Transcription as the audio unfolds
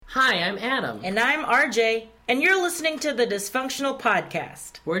Hi, I'm Adam. And I'm RJ, and you're listening to the Dysfunctional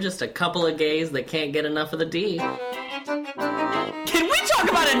Podcast. We're just a couple of gays that can't get enough of the D. Can we talk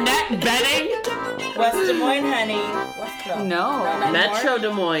about Annette Benning? West Des Moines, honey. No. Metro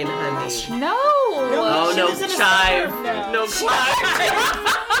Des Moines, honey. No. Oh, no, Chive. No, Chives.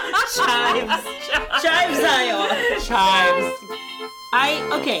 Chives, Iowa. Chives.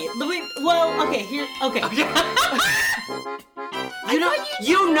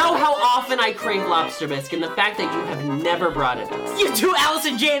 You know how often I crave lobster bisque, and the fact that you have never brought it us. You do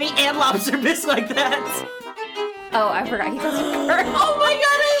Allison Janney and lobster bisque like that. Oh, I forgot he does it first. Oh my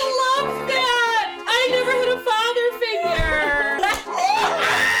god, I love that! I never had a father figure!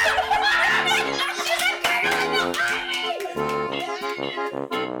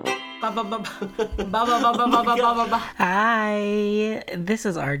 Hi, this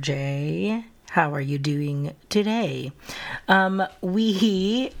is RJ. How are you doing today?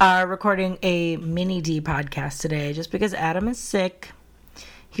 We are recording a Minnie-D podcast today just because Adam is sick.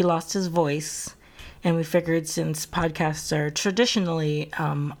 He lost his voice, and we figured since podcasts are traditionally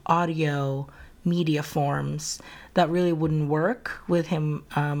audio media forms, that really wouldn't work with him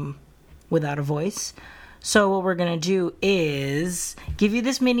without a voice. So what we're going to do is give you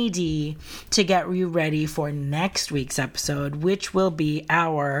this Minnie-D to get you ready for next week's episode, which will be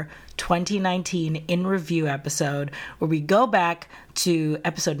our 2019 in review episode, where we go back to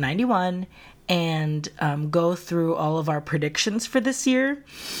episode 91 and go through all of our predictions for this year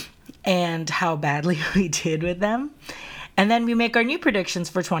and how badly we did with them. And then we make our new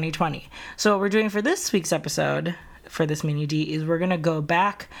predictions for 2020. So what we're doing for this week's episode, for this Minnie-D, is we're going to go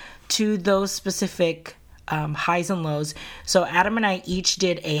back to those specific highs and lows. So Adam and I each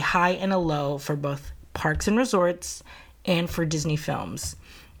did a high and a low for both parks and resorts and for Disney films.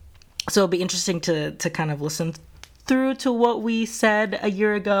 So it'll be interesting to kind of listen through to what we said a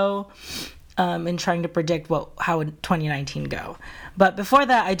year ago and trying to predict how would 2019 go. But before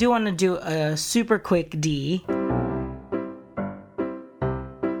that, I do want to do a super quick D.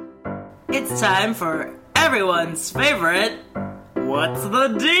 It's time for everyone's favorite What's the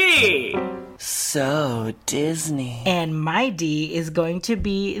D? So Disney. And my D is going to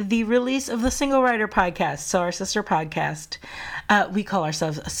be the release of the Single Rider podcast. So our sister podcast. We call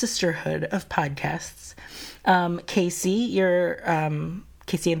ourselves a sisterhood of podcasts. Casey,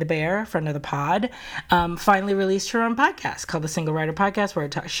 Casey and the Bear, friend of the pod, finally released her own podcast called the Single Rider Podcast,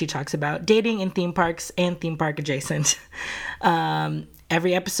 where she talks about dating in theme parks and theme park adjacent.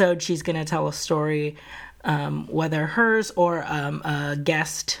 Every episode, she's going to tell a story, whether hers or a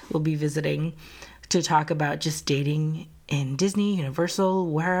guest will be visiting to talk about just dating in Disney, Universal,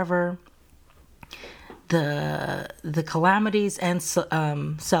 wherever. The calamities and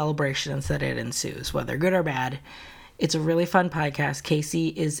celebrations that it ensues, whether good or bad. It's a really fun podcast. Casey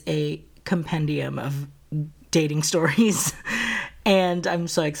is a compendium of dating stories, and I'm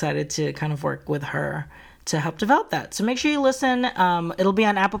so excited to kind of work with her to help develop that. So make sure you listen. It'll be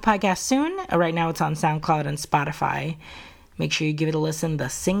on Apple Podcasts soon. Right now it's on SoundCloud and Spotify. Make sure you give it a listen, the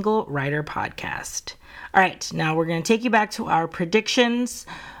Single Rider Podcast. All right, now we're going to take you back to our predictions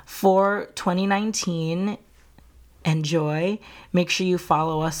for 2019. Enjoy. Make sure you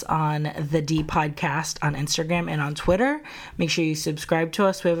follow us on the D Podcast on Instagram and on Twitter. Make sure you subscribe to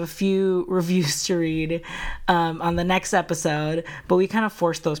us. We have a few reviews to read on the next episode, but we kind of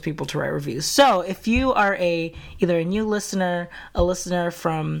force those people to write reviews. So if you are either a new listener, a listener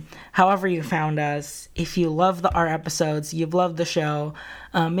from however you found us, if you love our episodes, you've loved the show,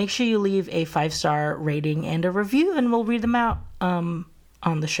 make sure you leave a 5-star rating and a review, and we'll read them out on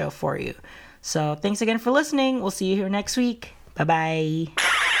the show for you. So thanks again for listening. We'll see you here next week. Bye-bye.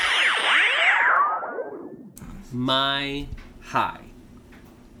 My high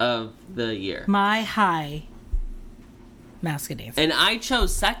of the year. My high. Mask dance. And I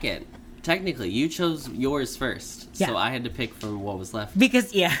chose second. Technically, you chose yours first. Yeah. So I had to pick from what was left.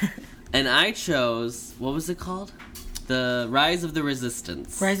 Because, yeah. And I chose, what was it called? The Rise of the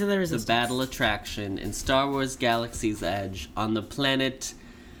Resistance. Rise of the Resistance. The battle attraction in Star Wars Galaxy's Edge on the planet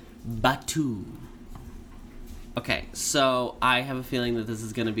Batuu. Okay, so I have a feeling that this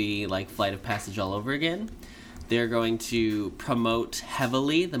is going to be like Flight of Passage all over again. They're going to promote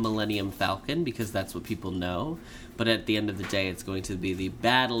heavily the Millennium Falcon because that's what people know. But at the end of the day, it's going to be the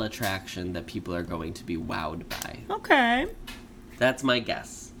battle attraction that people are going to be wowed by. Okay. That's my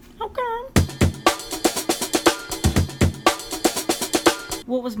guess. Okay.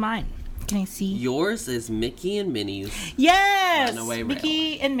 What was mine? Can I see? Yours is Mickey and Minnie's Yes! Runaway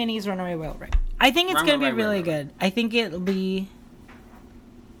Mickey and Minnie's Runaway Railroad. I think it's going to be really good. I think it'll be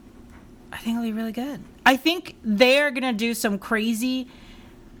really good. I think they're going to do some crazy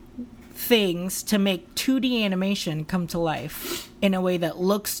things to make 2D animation come to life in a way that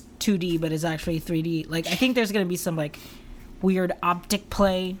looks 2D but is actually 3D. Like, I think there's going to be some, like, weird optic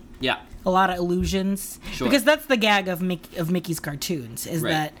play. Yeah. A lot of illusions. Sure. Because that's the gag of Mickey's cartoons, is Right.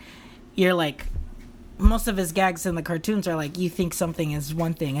 that you're, like, most of his gags in the cartoons are, like, you think something is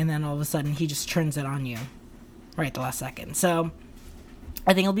one thing, and then all of a sudden he just turns it on you right at the last second. So,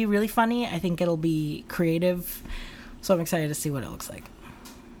 I think it'll be really funny. I think it'll be creative. So, I'm excited to see what it looks like.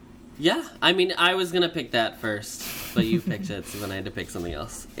 Yeah, I mean, I was going to pick that first, but you picked it, so then I had to pick something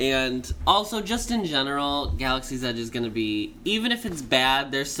else. And also, just in general, Galaxy's Edge is going to be, even if it's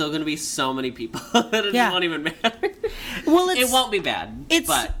bad, there's still going to be so many people that it won't even matter. Well, it won't be bad.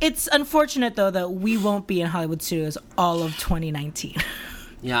 It's unfortunate, though, that we won't be in Hollywood studios all of 2019.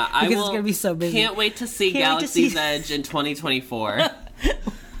 Yeah, because it's going to be so busy. Can't wait to see Galaxy's Edge in 2024.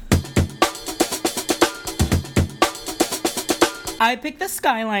 I picked the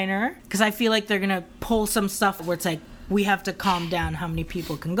Skyliner because I feel like they're going to pull some stuff where it's like, we have to calm down how many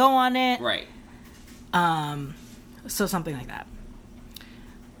people can go on it. Right. So something like that.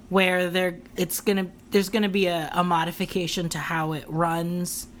 Where there's going to be a modification to how it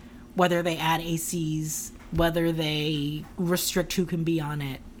runs, whether they add ACs, whether they restrict who can be on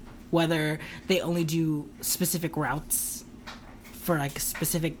it, whether they only do specific routes for like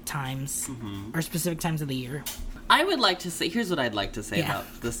specific times or specific times of the year. I would like to say, here's what I'd like to say about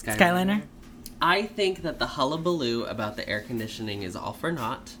the Skyliner. I think that the hullabaloo about the air conditioning is all for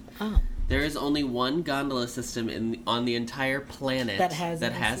naught. Oh. There is only one gondola system on the entire planet that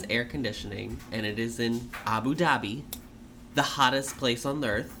has air conditioning, and it is in Abu Dhabi, the hottest place on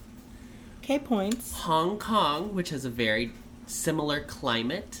earth. Okay, points. Hong Kong, which has a very similar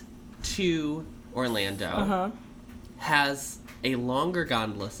climate to Orlando, has a longer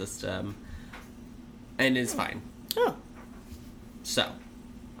gondola system and is fine. Oh. So,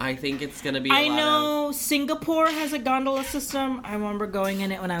 I think it's going to be I know Singapore has a gondola system. I remember going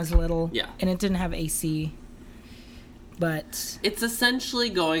in it when I was little. Yeah. And it didn't have AC. But it's essentially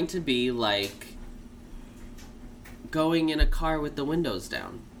going to be like going in a car with the windows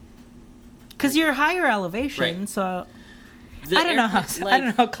down. Because you're higher elevation, right. So I don't know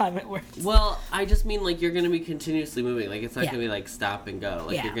how climate works. Well, I just mean like you're going to be continuously moving. Like it's not going to be like stop and go.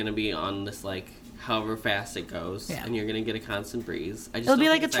 Like you're going to be on this like however fast it goes, and you're going to get a constant breeze. It'll be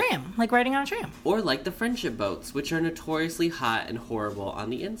like a tram, like riding on a tram. Or like the friendship boats, which are notoriously hot and horrible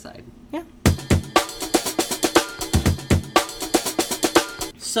on the inside. Yeah.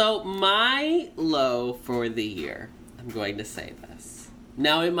 So my low for the year, I'm going to say this.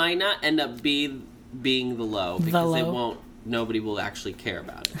 Now it might not end up being the low because nobody will actually care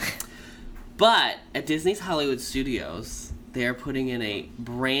about it. But at Disney's Hollywood Studios, they are putting in a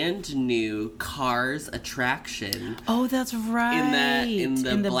brand new Cars attraction. Oh, that's right. In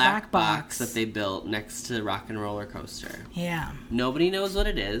the black box that they built next to Rock and Roller Coaster. Yeah. Nobody knows what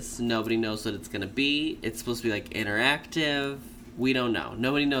it is. Nobody knows what it's going to be. It's supposed to be like interactive. We don't know.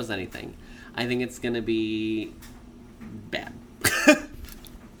 Nobody knows anything. I think it's going to be bad.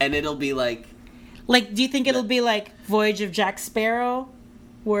 And it'll be like... Like, do you think it'll be like Voyage of Jack Sparrow?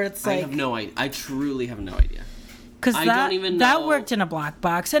 Where it's like... I have no idea. I truly have no idea. Because that worked in a black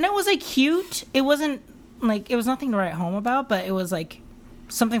box, and it was like cute. It wasn't like it was nothing to write home about, but it was like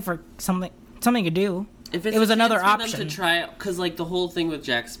something to do. If it's it was another option option to try, because like the whole thing with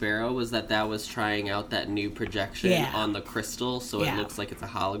Jack Sparrow was that was trying out that new projection on the crystal, so it looks like it's a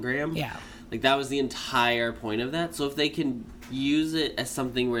hologram. Yeah, like that was the entire point of that. So if they can use it as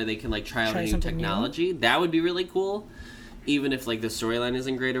something where they can like try out a new technology, that would be really cool. Even if, like, the storyline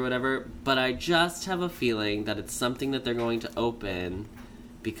isn't great or whatever. But I just have a feeling that it's something that they're going to open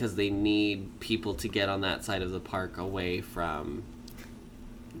because they need people to get on that side of the park away from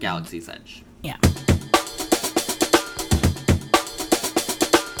Galaxy's Edge. Yeah.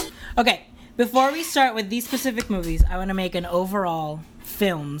 Okay, before we start with these specific movies, I want to make an overall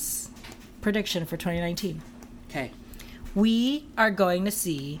films prediction for 2019. Okay. We are going to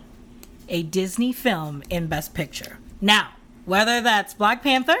see a Disney film in Best Picture. Now, whether that's Black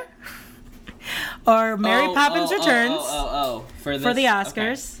Panther or Mary Poppins Returns for the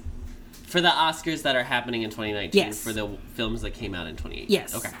Oscars. Okay. For the Oscars that are happening in 2019. Yes. For the films that came out in 2018.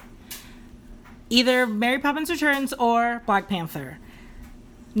 Yes. Okay. Either Mary Poppins Returns or Black Panther.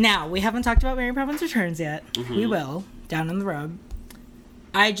 Now, we haven't talked about Mary Poppins Returns yet. Mm-hmm. We will, down the road.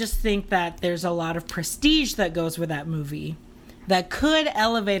 I just think that there's a lot of prestige that goes with that movie that could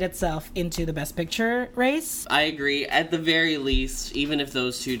elevate itself into the Best Picture race. I agree. At the very least, even if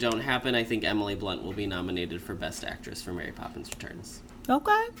those two don't happen, I think Emily Blunt will be nominated for Best Actress for Mary Poppins Returns.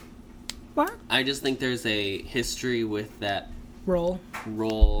 Okay. What? I just think there's a history with that role.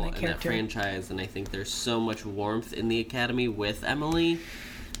 in that character. franchise, and I think there's so much warmth in the Academy with Emily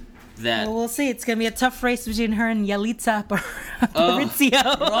that Well, we'll see. It's going to be a tough race between her and Yalitza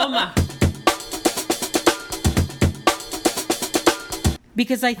Aparicio. Roma.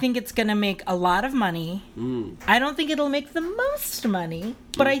 Because I think it's going to make a lot of money. I don't think it'll make the most money,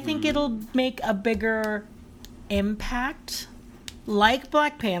 but I think it'll make a bigger impact, like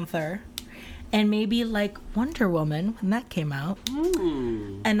Black Panther, and maybe like Wonder Woman when that came out.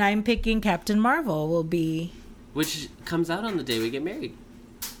 And I'm picking Captain Marvel will be... Which comes out on the day we get married.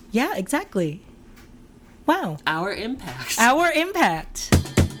 Yeah, exactly. Wow. Our impact. Our impact.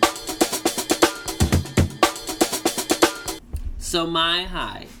 So my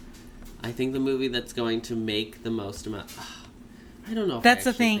high, I think the movie that's going to make the most amount. I don't know. If That's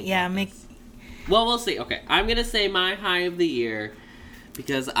I the thing. think Yeah, about make. this. Well, we'll see. Okay, I'm gonna say my high of the year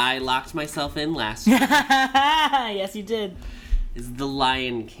because I locked myself in last year. Yes, you did. Is The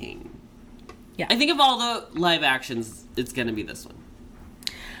Lion King. Yeah. I think of all the live actions, it's gonna be this one.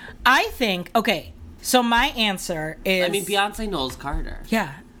 I think. Okay, so my answer is. I mean, Beyonce Knowles Carter.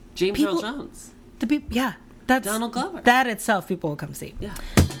 Yeah. James People- Earl Jones. The people. Yeah. That's Donald Glover. That itself, people will come see. Yeah.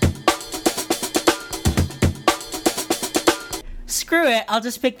 Screw it. I'll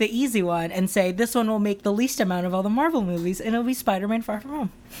just pick the easy one and say this one will make the least amount of all the Marvel movies, and it'll be Spider-Man: Far From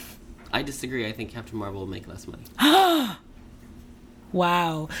Home. I disagree. I think Captain Marvel will make less money.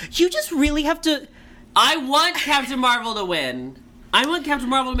 Wow. You just really have to. I want Captain Marvel to win. I want Captain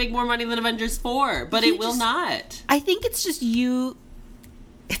Marvel to make more money than Avengers 4, but You it will just- not. I think it's just you.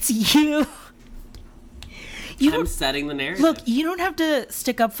 It's you. You I'm don't, setting the narrative. look, you don't have to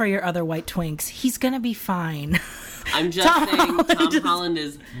stick up for your other white twinks. He's gonna be fine. I'm just Tom saying Holland Tom is- Holland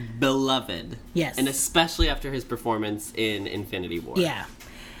is beloved. Yes. And especially after his performance in Infinity War. Yeah.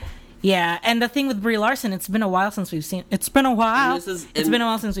 Yeah, and the thing with Brie Larson, it's been a while since we've seen. It's been a while. And this is- It's and- been a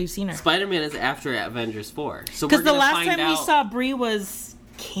while since we've seen her. Spider-Man is after Avengers 4. So we're Because the gonna last find time we out. saw Brie was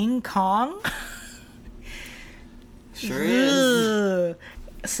King Kong. Sure is. Ugh.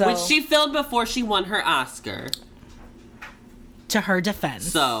 So, Which she filmed before she won her Oscar. to her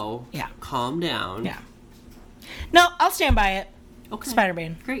defense. So, Yeah. calm down. Yeah. No, I'll stand by it. Okay.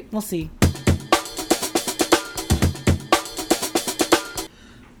 Spider-Man. Great. We'll see.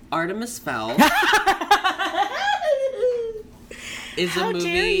 Artemis Fowl is a How movie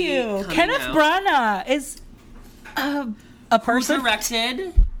dare you? coming Kenneth out. Branagh is a Who person.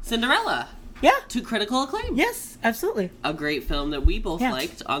 directed Cinderella Yeah. to critical acclaim. Yes, absolutely. A great film that we both Yeah.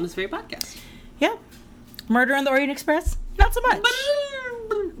 liked on this very podcast. Yeah. Murder on the Orient Express? Not so much.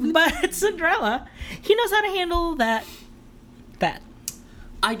 But Cinderella, he knows how to handle that.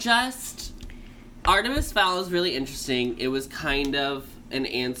 Artemis Fowl is really interesting. It was kind of an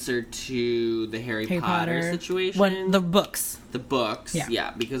answer to the Harry Potter situation. When the books. The books, Yeah.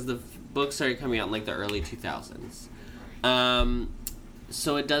 yeah, because the books started coming out in like the early 2000s.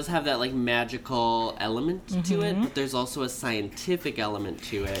 So it does have that like magical element to it, but there's also a scientific element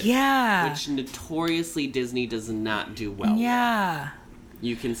to it. Yeah. Which notoriously Disney does not do well. Yeah.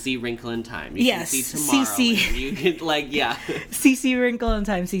 You can see Wrinkle in Time. You Yes, can see Tomorrow. CC. You can like yeah. CC Wrinkle in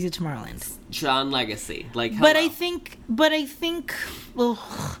Time, CC Tomorrowland. John Legacy. Like But hello. I think, well,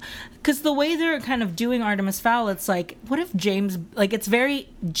 because the way they're kind of doing Artemis Fowl, it's like, what if it's very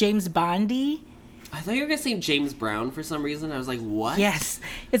James Bondy. I thought you were gonna say James Brown for some reason. I was like, what? Yes,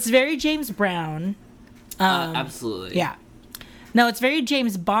 it's very James Brown. Absolutely. Yeah. No, it's very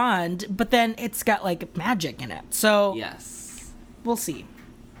James Bond, but then it's got like magic in it. So Yes. we'll see.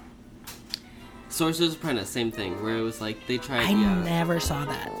 Sorcerer's Apprentice, same thing, where it was like they tried. I never saw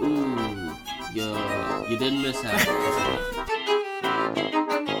that. Ooh, you didn't miss out.